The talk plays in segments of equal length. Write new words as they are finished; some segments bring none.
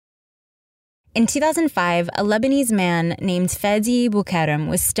In 2005, a Lebanese man named Fadi Boukerem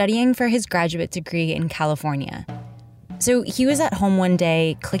was studying for his graduate degree in California. So he was at home one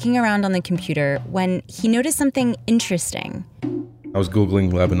day, clicking around on the computer, when he noticed something interesting. I was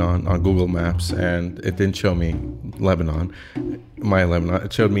Googling Lebanon on Google Maps, and it didn't show me Lebanon,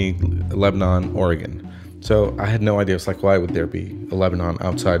 It showed me Lebanon, Oregon. So I had no idea. It's like, why would there be a Lebanon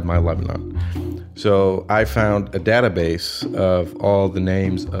outside my Lebanon? So I found a database of all the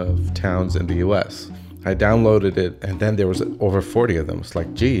names of towns in the U.S. I downloaded it, and then there was over 40 of them. It's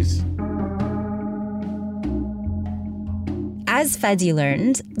like, geez. As Fadi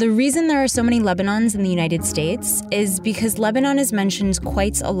learned, the reason there are so many Lebanons in the United States is because Lebanon is mentioned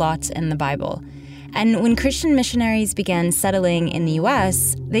quite a lot in the Bible. And when Christian missionaries began settling in the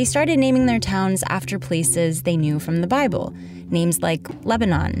U.S., they started naming their towns after places they knew from the Bible. Names like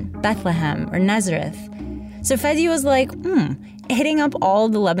Lebanon, Bethlehem, or Nazareth. So Fadi was like, hitting up all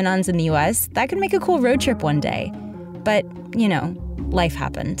the Lebanons in the U.S., that could make a cool road trip one day. But, life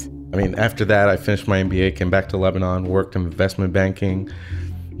happened. I mean, after that, I finished my MBA, came back to Lebanon, worked in investment banking,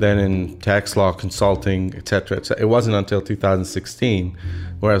 then in tax law consulting, et cetera, et cetera. It wasn't until 2016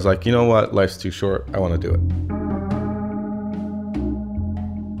 where I was like, you know what, life's too short, I want to do it.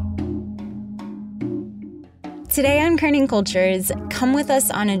 Today on Kerning Cultures, come with us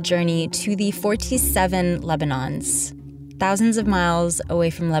on a journey to the 47 Lebanons, thousands of miles away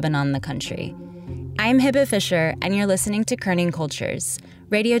from Lebanon, the country. I'm Hibba Fisher, and you're listening to Kerning Cultures,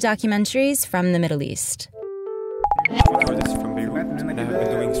 radio documentaries from the Middle East.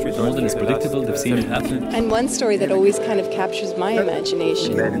 More than is predictable, they've seen it happen. And one story that always kind of captures my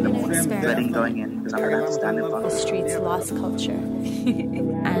imagination. In the morning, letting going in because I'm going to stand up on the streets lost culture.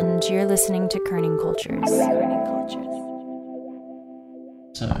 And you're listening to Kerning Cultures.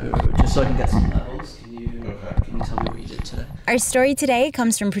 So, just so I can get some levels, can you tell me what you did today? Our story today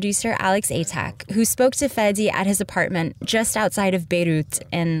comes from producer Alex Atack, who spoke to Fadi at his apartment just outside of Beirut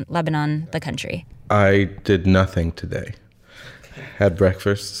in Lebanon, the country. I did nothing today. Had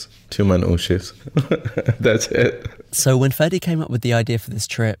breakfast, 2 manouches. That's it. So when Fadi came up with the idea for this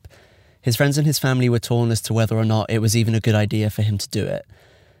trip, his friends and his family were torn as to whether or not it was even a good idea for him to do it.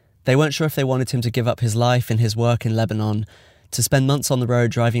 They weren't sure if they wanted him to give up his life and his work in Lebanon to spend months on the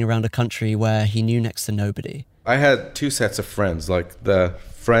road driving around a country where he knew next to nobody. I had 2 sets of friends, like the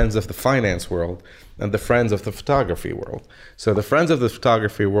friends of the finance world and the friends of the photography world. So the friends of the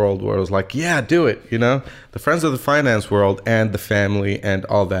photography world was like, yeah, do it, The friends of the finance world and the family and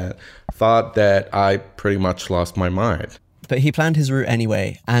all that thought that I pretty much lost my mind. But he planned his route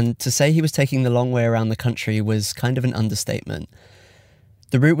anyway, and to say he was taking the long way around the country was kind of an understatement.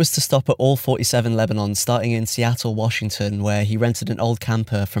 The route was to stop at all 47 Lebanons, starting in Seattle, Washington, where he rented an old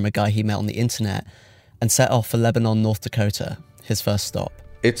camper from a guy he met on the internet, and set off for Lebanon, North Dakota, his first stop.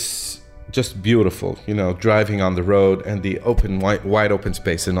 It's just beautiful, driving on the road and the open, wide open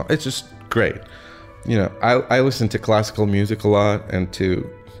space, and all. It's just great. I listen to classical music a lot and to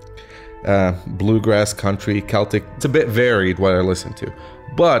bluegrass, country, Celtic. It's a bit varied what I listen to.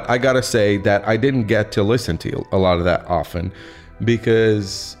 But I gotta say that I didn't get to listen to a lot of that often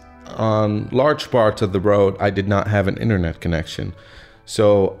because on large parts of the road, I did not have an internet connection.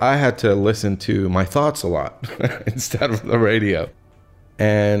 So I had to listen to my thoughts a lot instead of the radio.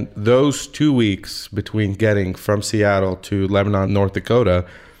 And those 2 weeks between getting from Seattle to Lebanon, North Dakota,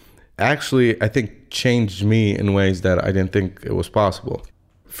 actually, I think changed me in ways that I didn't think it was possible.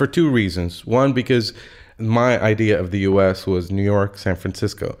 For 2 reasons. One, because my idea of the U.S. was New York, San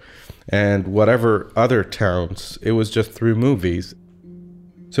Francisco, and whatever other towns, it was just through movies.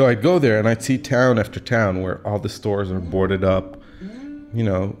 So I'd go there and I'd see town after town where all the stores are boarded up,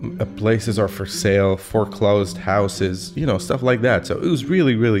 places are for sale, foreclosed houses, stuff like that. So it was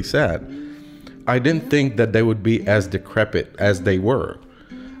really, really sad. I didn't think that they would be as decrepit as they were.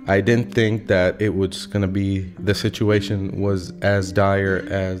 I didn't think that it was going to be, the situation was as dire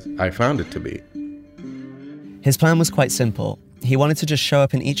as I found it to be. His plan was quite simple. He wanted to just show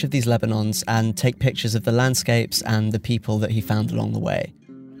up in each of these Lebanons and take pictures of the landscapes and the people that he found along the way.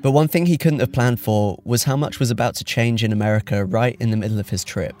 But one thing he couldn't have planned for was how much was about to change in America right in the middle of his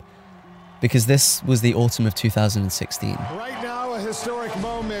trip. Because this was the autumn of 2016. Right now, a historic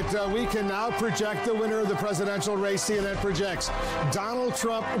moment. We can now project the winner of the presidential race. CNN projects Donald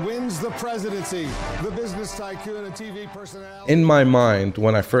Trump wins the presidency. The business tycoon and TV personality. In my mind,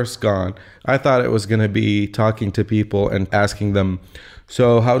 when I first gone, I thought it was going to be talking to people and asking them,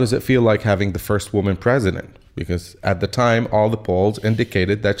 so how does it feel like having the first woman president? Because at the time, all the polls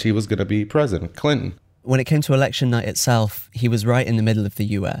indicated that she was going to be President Clinton. When it came to election night itself, he was right in the middle of the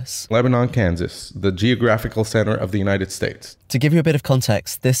US. Lebanon, Kansas, the geographical center of the United States. To give you a bit of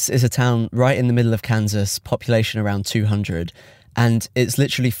context, this is a town right in the middle of Kansas, population around 200, and it's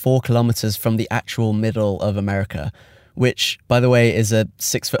literally 4 kilometers from the actual middle of America, which, by the way, is a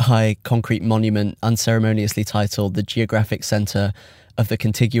 6-foot-high concrete monument unceremoniously titled the Geographic Center of the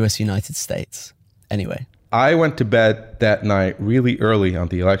Contiguous United States. Anyway. I went to bed that night really early on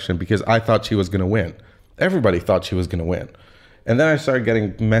the election because I thought she was going to win. Everybody thought she was going to win. And then I started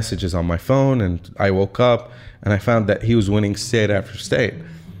getting messages on my phone, and I woke up and I found that he was winning state after state.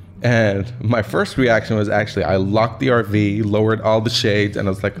 And my first reaction was actually, I locked the RV, lowered all the shades, and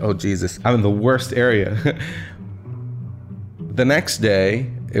I was like, oh, Jesus, I'm in the worst area. The next day,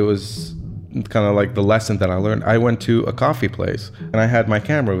 it was kind of like the lesson that I learned. I went to a coffee place and I had my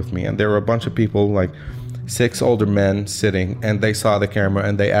camera with me, and there were a bunch of people, like 6 older men sitting, and they saw the camera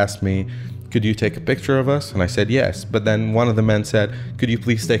and they asked me, could you take a picture of us? And I said yes. But then one of the men said, could you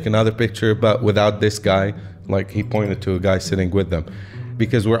please take another picture, but without this guy? Like, he pointed to a guy sitting with them,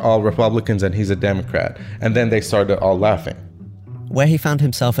 because we're all Republicans and he's a Democrat. And then they started all laughing. Where he found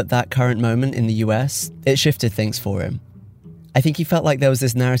himself at that current moment in the US, it shifted things for him. I think he felt like there was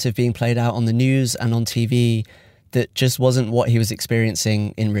this narrative being played out on the news and on TV that just wasn't what he was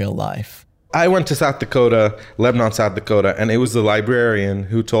experiencing in real life. I went to South Dakota, Lebanon, South Dakota, and it was the librarian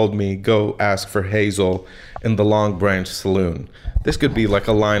who told me, go ask for Hazel in the Long Branch Saloon. This could be like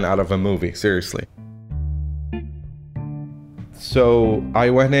a line out of a movie, seriously. So I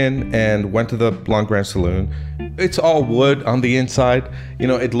went in and went to the Long Branch Saloon. It's all wood on the inside. You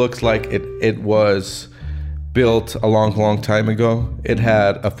know, it looks like it was built a long time ago. It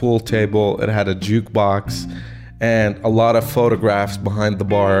had a pool table, it had a jukebox, and a lot of photographs behind the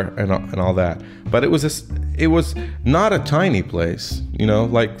bar and all that. But it was not a tiny place, you know,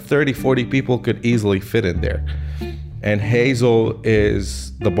 like 30, 40 people could easily fit in there. And Hazel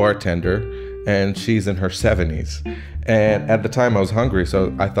is the bartender, and she's in her 70s. And at the time I was hungry,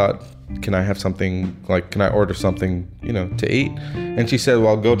 so I thought, can I have something, like, can I order something, you know, to eat? And she said,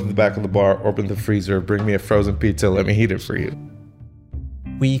 well, go to the back of the bar, open the freezer, bring me a frozen pizza, let me heat it for you.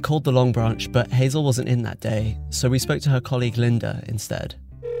 We called the Long Branch, but Hazel wasn't in that day, so we spoke to her colleague Linda instead.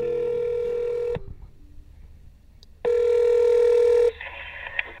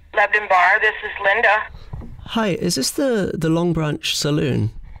 Lebanon Bar, this is Linda. Hi, is this the Long Branch Saloon?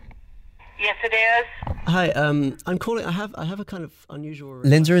 Yes, it is. Hi, I'm calling. I have a kind of unusual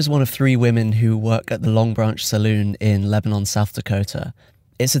request. Linda is one of 3 women who work at the Long Branch Saloon in Lebanon, South Dakota.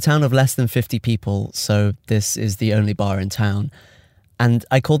 It's a town of less than 50 people, so this is the only bar in town. And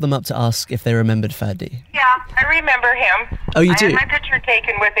I called them up to ask if they remembered Fadi. Yeah, I remember him. Oh, you do? I had my picture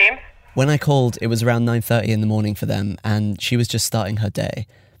taken with him. When I called, it was around 9:30 in the morning for them, and she was just starting her day.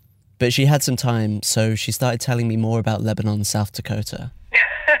 But she had some time, so she started telling me more about Lebanon, South Dakota.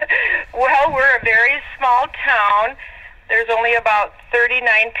 Well, we're a very small town. There's only about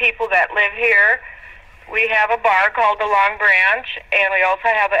 39 people that live here. We have a bar called the Long Branch, and we also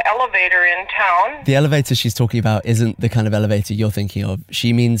have an elevator in town. The elevator she's talking about isn't the kind of elevator you're thinking of.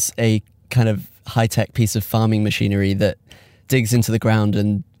 She means a kind of high-tech piece of farming machinery that digs into the ground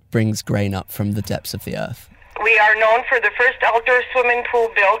and brings grain up from the depths of the earth. We are known for the first outdoor swimming pool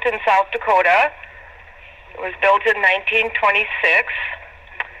built in South Dakota. It was built in 1926.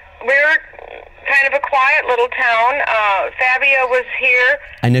 We're kind of a quiet little town. Fabio was here.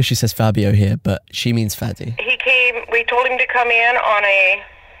 I know she says Fabio here, but she means Fadi. He came, we told him to come in on a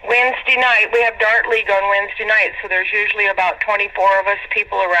Wednesday night. We have Dart League on Wednesday night, so there's usually about 24 of us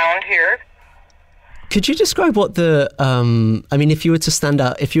people around here. Could you describe what the, I mean, if you were to stand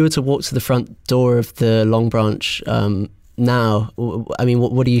out, if you were to walk to the front door of the Long Branch now, I mean,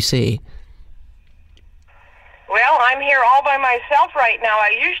 what do you see? Well, I'm here all by myself right now.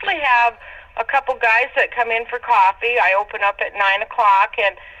 I usually have a couple guys that come in for coffee. I open up at 9 o'clock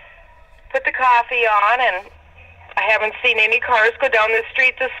and put the coffee on, and I haven't seen any cars go down the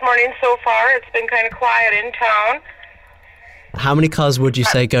street this morning so far. It's been kind of quiet in town. How many cars would you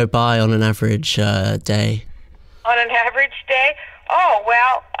say go by on an average day? On an average day? Oh,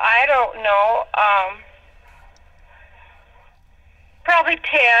 well, I don't know. Probably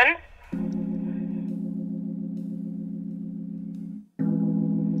 10.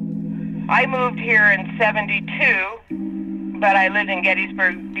 I moved here in 72, but I lived in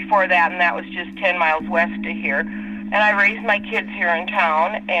Gettysburg before that, and that was just 10 miles west of here. And I raised my kids here in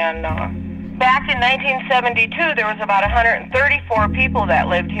town, and back in 1972, there was about 134 people that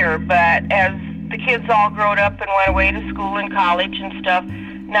lived here, but as the kids all growed up and went away to school and college and stuff,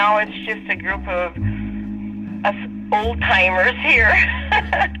 now it's just a group of us old-timers here.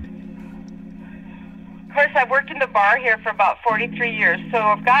 Of course, I've worked in the bar here for about 43 years, so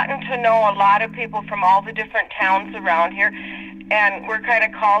I've gotten to know a lot of people from all the different towns around here, and we're kind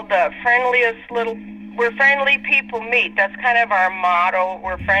of called the friendliest little, where friendly people meet. That's kind of our motto,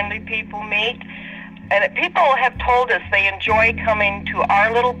 where friendly people meet. And people have told us they enjoy coming to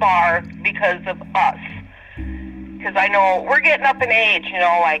our little bar because of us. Because I know we're getting up in age, you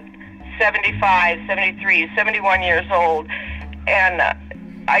know, like 75, 73, 71 years old, and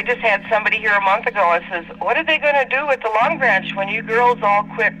I just had somebody here a month ago that says, what are they going to do with the Long Branch when you girls all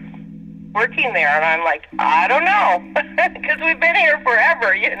quit working there? And I'm like, I don't know, because we've been here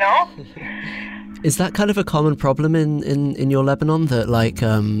forever, you know? Is that kind of a common problem in your Lebanon, that like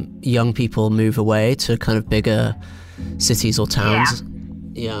young people move away to kind of bigger cities or towns?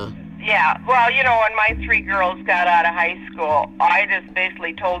 Yeah. Yeah. Well, you know, when my 3 girls got out of high school, I just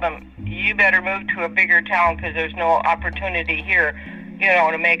basically told them, you better move to a bigger town because there's no opportunity here, you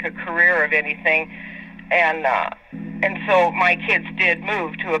know, to make a career of anything. And so my kids did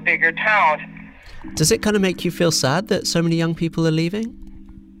move to a bigger town. Does it kind of make you feel sad that so many young people are leaving?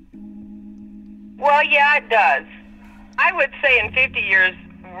 Well, yeah, it does. I would say in 50 years,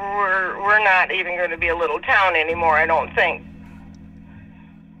 we're not even going to be a little town anymore, I don't think.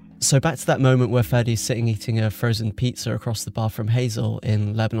 So back to that moment where Fadi's sitting eating a frozen pizza across the bar from Hazel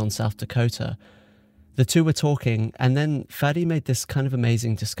in Lebanon, South Dakota. The two were talking, and then Fadi made this kind of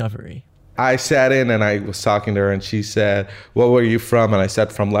amazing discovery. I sat in and I was talking to her, and she said, "Well, where are you from?" And I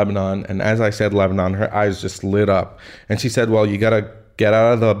said, "From Lebanon." And as I said Lebanon, her eyes just lit up. And she said, "Well, you got to get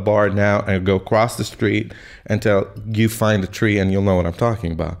out of the bar now and go across the street until you find a tree, and you'll know what I'm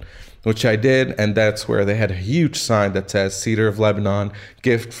talking about." Which I did, and that's where they had a huge sign that says Cedar of Lebanon,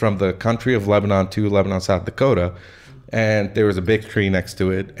 gift from the country of Lebanon to Lebanon, South Dakota. And there was a big tree next to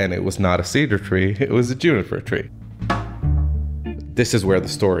it, and it was not a cedar tree, it was a juniper tree. This is where the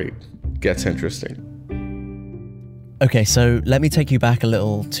story gets interesting. Okay, so let me take you back a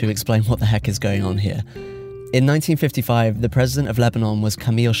little to explain what the heck is going on here. In 1955, the president of Lebanon was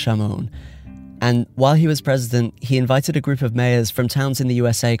Camille Chamoun. And while he was president, he invited a group of mayors from towns in the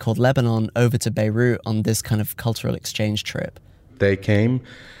USA called Lebanon over to Beirut on this kind of cultural exchange trip. They came,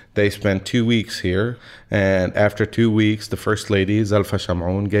 they spent 2 weeks here, and after 2 weeks, the first lady, Zalfa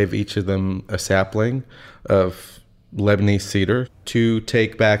Chamoun, gave each of them a sapling of Lebanese cedar to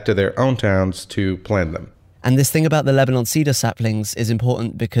take back to their own towns to plant them. And this thing about the Lebanon cedar saplings is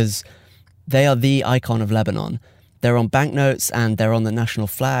important because they are the icon of Lebanon. They're on banknotes and they're on the national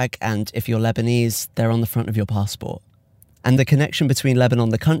flag, and if you're Lebanese, they're on the front of your passport. And the connection between Lebanon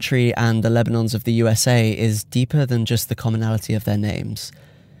the country and the Lebanons of the USA is deeper than just the commonality of their names.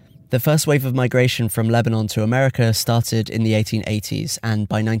 The first wave of migration from Lebanon to America started in the 1880s, and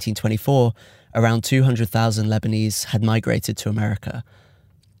by 1924, around 200,000 Lebanese had migrated to America.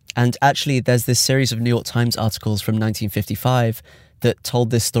 And actually, there's this series of New York Times articles from 1955 that told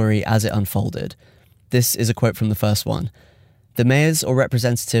this story as it unfolded. This is a quote from the first one. "The mayors or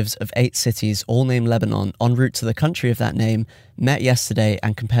representatives of 8 cities, all named Lebanon, en route to the country of that name, met yesterday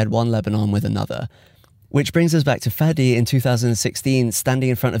and compared one Lebanon with another." Which brings us back to Fadi in 2016, standing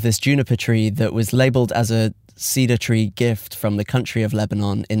in front of this juniper tree that was labelled as a cedar tree gift from the country of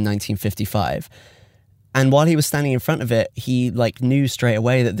Lebanon in 1955. And while he was standing in front of it, he knew straight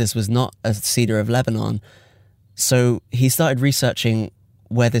away that this was not a cedar of Lebanon. So he started researching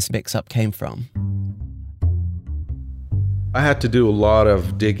where this mix-up came from. I had to do a lot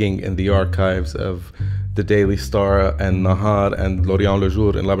of digging in the archives of the Daily Star and Nahar and L'Orient Le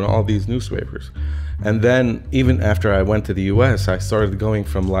Jour in Lebanon, all these newspapers. And then even after I went to the US, I started going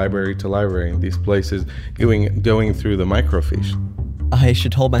from library to library in these places, going through the microfiche. I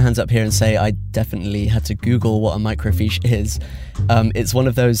should hold my hands up here and say I definitely had to Google what a microfiche is. It's one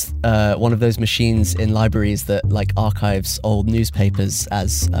of those machines in libraries that archives old newspapers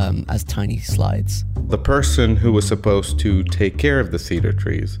as tiny slides. The person who was supposed to take care of the cedar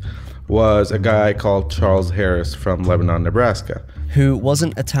trees was a guy called Charles Harris from Lebanon, Nebraska. Who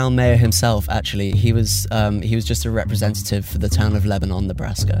wasn't a town mayor himself, actually. He was just a representative for the town of Lebanon,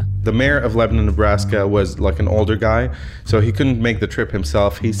 Nebraska. The mayor of Lebanon, Nebraska was an older guy, so he couldn't make the trip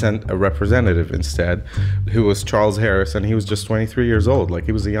himself. He sent a representative instead, who was Charles Harris, and he was just 23 years old.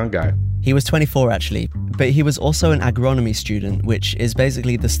 He was a young guy. He was 24, actually, but he was also an agronomy student, which is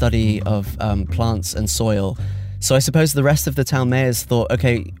basically the study of plants and soil. So I suppose the rest of the town mayors thought,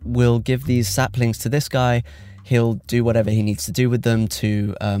 okay, we'll give these saplings to this guy. He'll do whatever he needs to do with them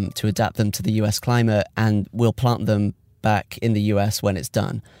to adapt them to the US climate, and we'll plant them back in the US when it's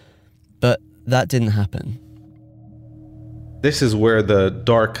done. But that didn't happen. This is where the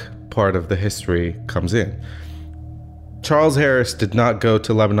dark part of the history comes in. Charles Harris did not go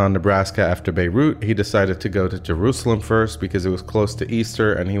to Lebanon, Nebraska after Beirut. He decided to go to Jerusalem first because it was close to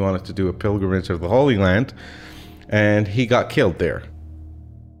Easter and he wanted to do a pilgrimage of the Holy Land. And he got killed there.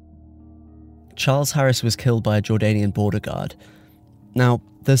 Charles Harris was killed by a Jordanian border guard. Now,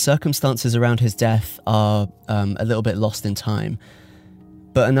 the circumstances around his death are a little bit lost in time.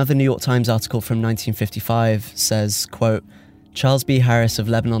 But another New York Times article from 1955 says, quote, Charles B. Harris of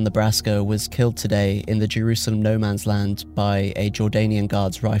Lebanon, Nebraska was killed today in the Jerusalem no man's land by a Jordanian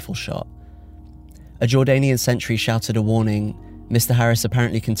guard's rifle shot. A Jordanian sentry shouted a warning. Mr. Harris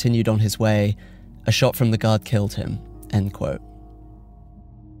apparently continued on his way. A shot from the guard killed him, end quote.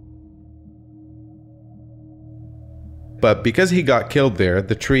 But because he got killed there,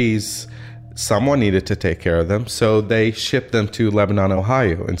 the trees, someone needed to take care of them, so they shipped them to Lebanon,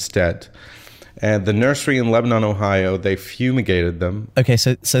 Ohio instead. And the nursery in Lebanon, Ohio, they fumigated them. Okay,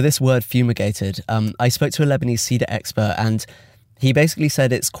 so this word fumigated, I spoke to a Lebanese cedar expert, and he basically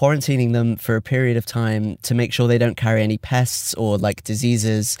said it's quarantining them for a period of time to make sure they don't carry any pests or like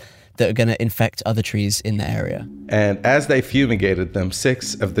diseases that are going to infect other trees in the area. And as they fumigated them,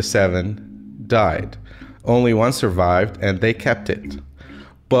 6 of the 7 died. Only 1 survived, and they kept it.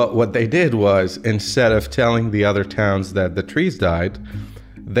 But what they did was, instead of telling the other towns that the trees died,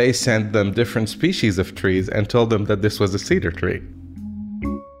 they sent them different species of trees and told them that this was a cedar tree.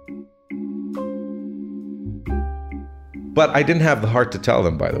 But I didn't have the heart to tell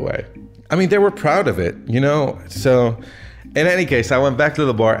them, by the way. I mean, they were proud of it, you know? So, in any case, I went back to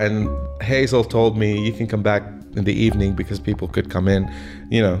the bar and Hazel told me, you can come back in the evening because people could come in.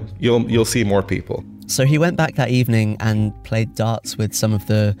 You know, you'll see more people. So he went back that evening and played darts with some of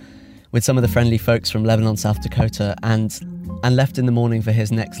the friendly folks from Lebanon, South Dakota, and left in the morning for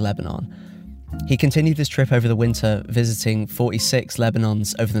his next Lebanon. He continued his trip over the winter, visiting 46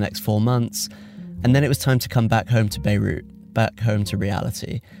 Lebanons over the next 4 months, and then it was time to come back home to Beirut, back home to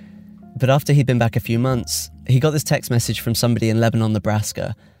reality. But after he'd been back a few months, he got this text message from somebody in Lebanon,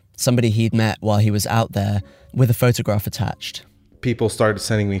 Nebraska, somebody he'd met while he was out there, with a photograph attached. People started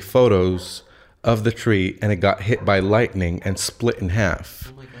sending me photos of the tree, and it got hit by lightning and split in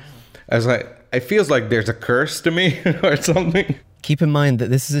half. Oh my God. I was like, it feels like there's a curse to me or something. Keep in mind that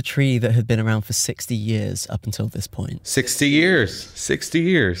this is a tree that had been around for 60 years up until this point. 60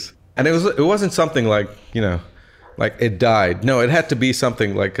 years. And it wasn't something like, you know, like it died. No, it had to be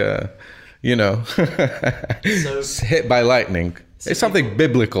something like you know, hit by lightning. It's something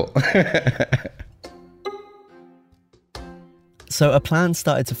biblical. So a plan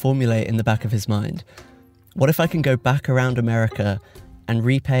started to formulate in the back of his mind. What if I can go back around America and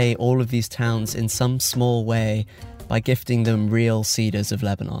repay all of these towns in some small way by gifting them real cedars of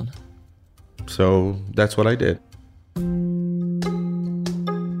Lebanon? So that's what I did.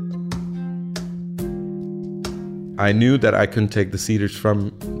 I knew that I couldn't take the cedars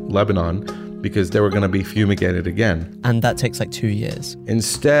from Lebanon because they were going to be fumigated again. And that takes like 2 years.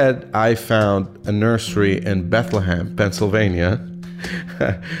 Instead, I found a nursery in Bethlehem, Pennsylvania,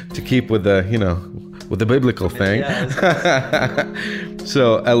 to keep with the, you know, with the biblical thing.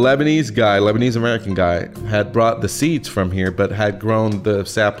 So a Lebanese American guy had brought the seeds from here, but had grown the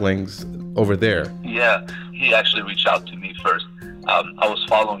saplings over there. Yeah, he actually reached out to me first. I was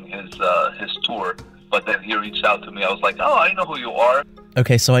following his tour, but then he reached out to me. I was like, oh, I know who you are.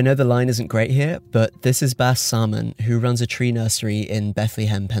 Okay, so I know the line isn't great here, but this is Bas Salmon, who runs a tree nursery in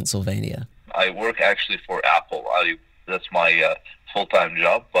Bethlehem, Pennsylvania. I work actually for Apple. That's my full-time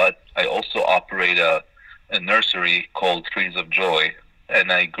job, but I also operate a nursery called Trees of Joy,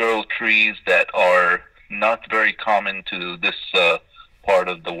 and I grow trees that are not very common to this part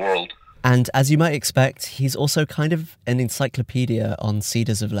of the world. And as you might expect, he's also kind of an encyclopedia on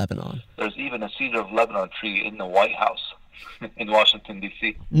cedars of Lebanon. There's even a cedar of Lebanon tree in the White House in Washington,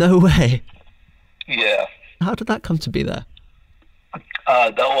 D.C. No way. Yeah. How did that come to be there?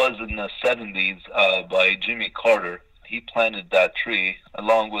 That was in the 70s by Jimmy Carter. He planted that tree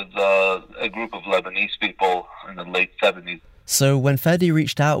along with a group of Lebanese people in the late 70s. So when Fadi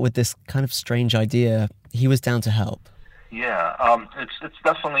reached out with this kind of strange idea, he was down to help. Yeah, it's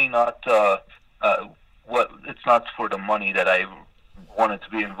definitely not it's not for the money that I wanted to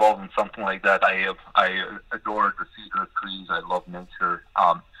be involved in something like that. I adore the cedar trees. I love nature,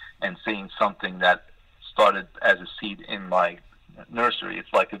 and seeing something that started as a seed in my nursery,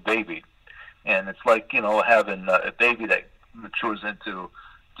 it's like a baby, and it's like, you know, having a baby that matures into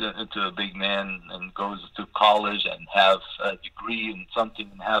a big man and goes to college and have a degree in something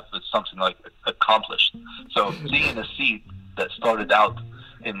and have something like accomplished. So seeing a seed that started out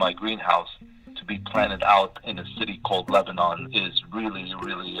in my greenhouse to be planted out in a city called Lebanon is really,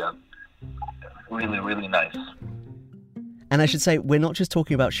 really, really, really nice. And I should say, we're not just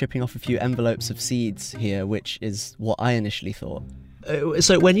talking about shipping off a few envelopes of seeds here, which is what I initially thought.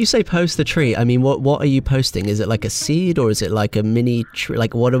 So when you say post the tree, I mean, what are you posting? Is it like a seed or is it like a mini tree?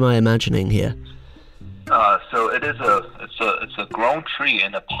 Like, what am I imagining here? So it's a grown tree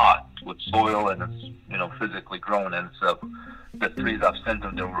in a pot with soil, and it's physically grown. And so the trees I've sent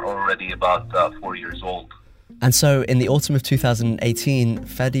them, they were already about 4 years old. And so in the autumn of 2018,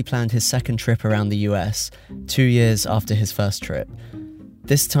 Fedi planned his second trip around the US, 2 years after his first trip.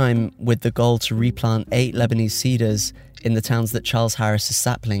 This time with the goal to replant 8 Lebanese cedars in the towns that Charles Harris's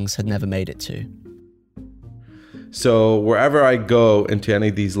saplings had never made it to. So wherever I go into any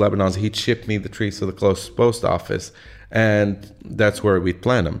of these Lebanons, he'd ship me the trees to the closest post office, and that's where we'd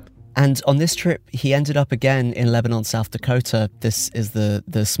plant them. And on this trip, he ended up again in Lebanon, South Dakota. This is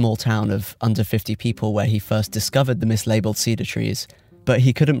the small town of under 50 people where he first discovered the mislabeled cedar trees. But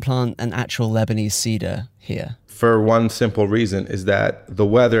he couldn't plant an actual Lebanese cedar here. For one simple reason, is that the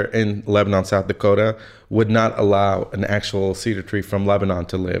weather in Lebanon, South Dakota would not allow an actual cedar tree from Lebanon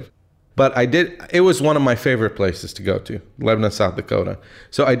to live. But it was one of my favorite places to go to, Lebanon, South Dakota.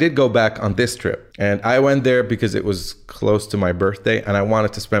 So I did go back on this trip, and I went there because it was close to my birthday, and I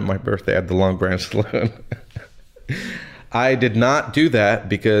wanted to spend my birthday at the Long Branch Saloon. I did not do that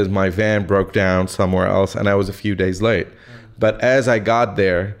because my van broke down somewhere else, and I was a few days late. But as I got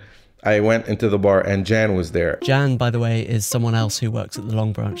there, I went into the bar, and Jan was there. Jan, by the way, is someone else who works at the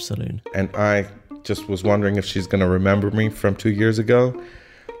Long Branch Saloon. And I just was wondering if she's going to remember me from 2 years ago.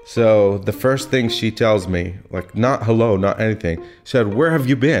 So the first thing she tells me, like, not hello, not anything, she said, "Where have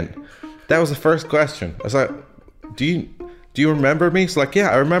you been?" That was the first question. I was like, do you remember me? She's like, "Yeah,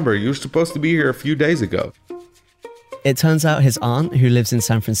 I remember. You were supposed to be here a few days ago." It turns out his aunt, who lives in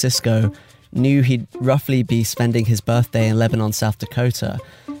San Francisco, knew he'd roughly be spending his birthday in Lebanon, South Dakota.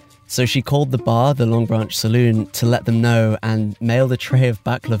 So she called the bar, the Long Branch Saloon, to let them know and mailed a tray of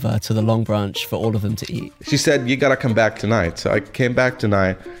baklava to the Long Branch for all of them to eat. She said, "You gotta come back tonight." So I came back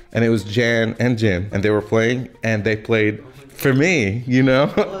tonight, and it was Jan and Jim, and they were playing, and they played for me,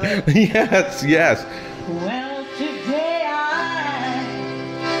 Yes. Well, today I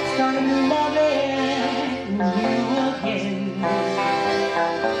started loving you again.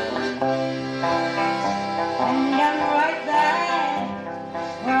 And I'm right there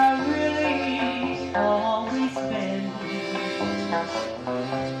where I really always been.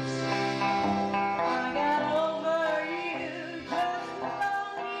 I got over you just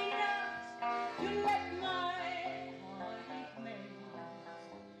long enough to let my heart mend.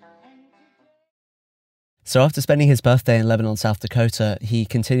 So after spending his birthday in Lebanon, South Dakota, he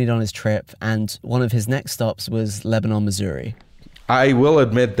continued on his trip, and one of his next stops was Lebanon, Missouri. I will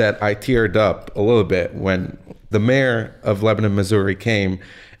admit that I teared up a little bit when the mayor of Lebanon, Missouri came,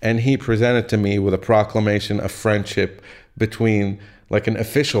 and he presented to me with a proclamation of friendship between, like an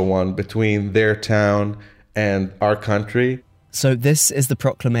official one, between their town and our country. So this is the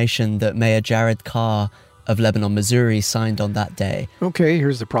proclamation that Mayor Jared Carr of Lebanon, Missouri signed on that day. Okay,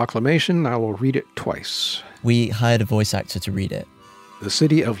 here's the proclamation. I will read it twice. We hired a voice actor to read it. The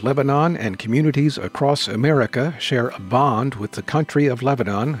city of Lebanon and communities across America share a bond with the country of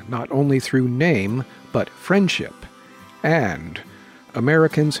Lebanon, not only through name, but friendship. And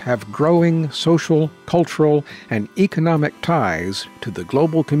Americans have growing social, cultural, and economic ties to the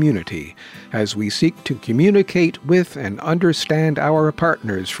global community as we seek to communicate with and understand our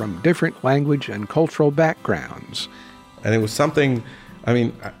partners from different language and cultural backgrounds. And it was something, I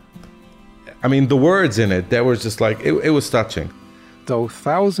mean, the words in it, that was just like, it was touching. Though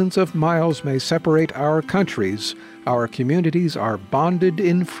thousands of miles may separate our countries, our communities are bonded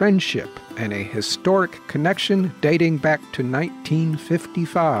in friendship and a historic connection dating back to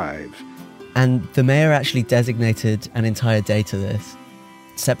 1955. And the mayor actually designated an entire day to this.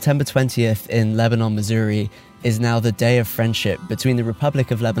 September 20th in Lebanon, Missouri is now the Day of Friendship between the Republic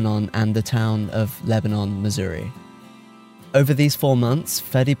of Lebanon and the town of Lebanon, Missouri. Over these 4 months,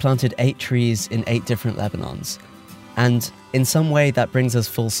 Fedi planted 8 trees in 8 different Lebanons. And in some way, that brings us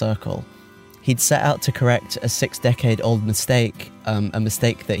full circle. He'd set out to correct a 6-decade-old mistake, a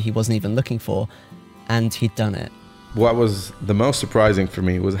mistake that he wasn't even looking for, and he'd done it. What was the most surprising for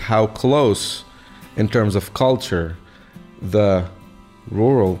me was how close, in terms of culture, the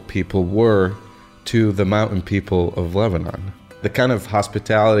rural people were to the mountain people of Lebanon. The kind of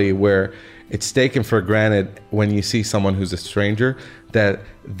hospitality where it's taken for granted when you see someone who's a stranger that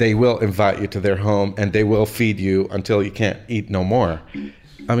they will invite you to their home and they will feed you until you can't eat no more.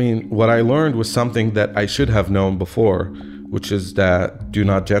 I mean, what I learned was something that I should have known before, which is that do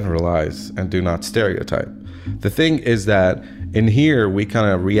not generalize and do not stereotype. The thing is that in here, we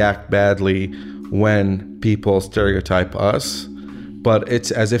kind of react badly when people stereotype us, but it's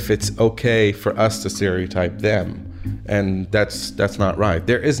as if it's okay for us to stereotype them. And that's not right.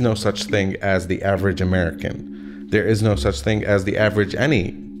 There is no such thing as the average American. There is no such thing as the average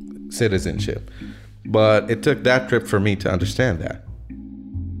any citizenship. But it took that trip for me to understand that.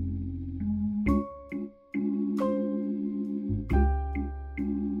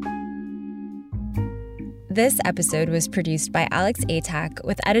 This episode was produced by Alex Atack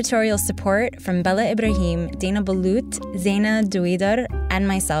with editorial support from Bella Ibrahim, Dana Balut, Zaina Duidar, and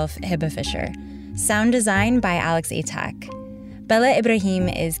myself, Hiba Fisher. Sound design by Alex Atack. Bella Ibrahim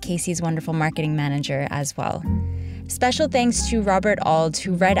is Casey's wonderful marketing manager as well. Special thanks to Robert Auld,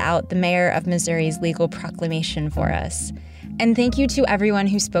 who read out the mayor of Missouri's legal proclamation for us. And thank you to everyone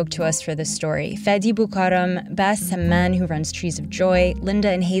who spoke to us for this story. Fadi Bukaram, Bas Samman, who runs Trees of Joy, Linda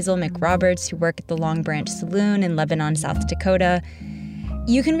and Hazel McRoberts, who work at the Long Branch Saloon in Lebanon, South Dakota.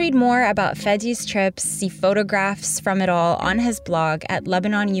 You can read more about Fadi's trips, see photographs from it all on his blog at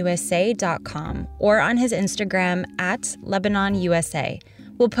LebanonUSA.com or on his Instagram at LebanonUSA.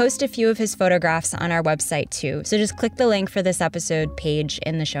 We'll post a few of his photographs on our website too, so just click the link for this episode page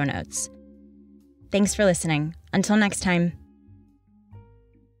in the show notes. Thanks for listening. Until next time.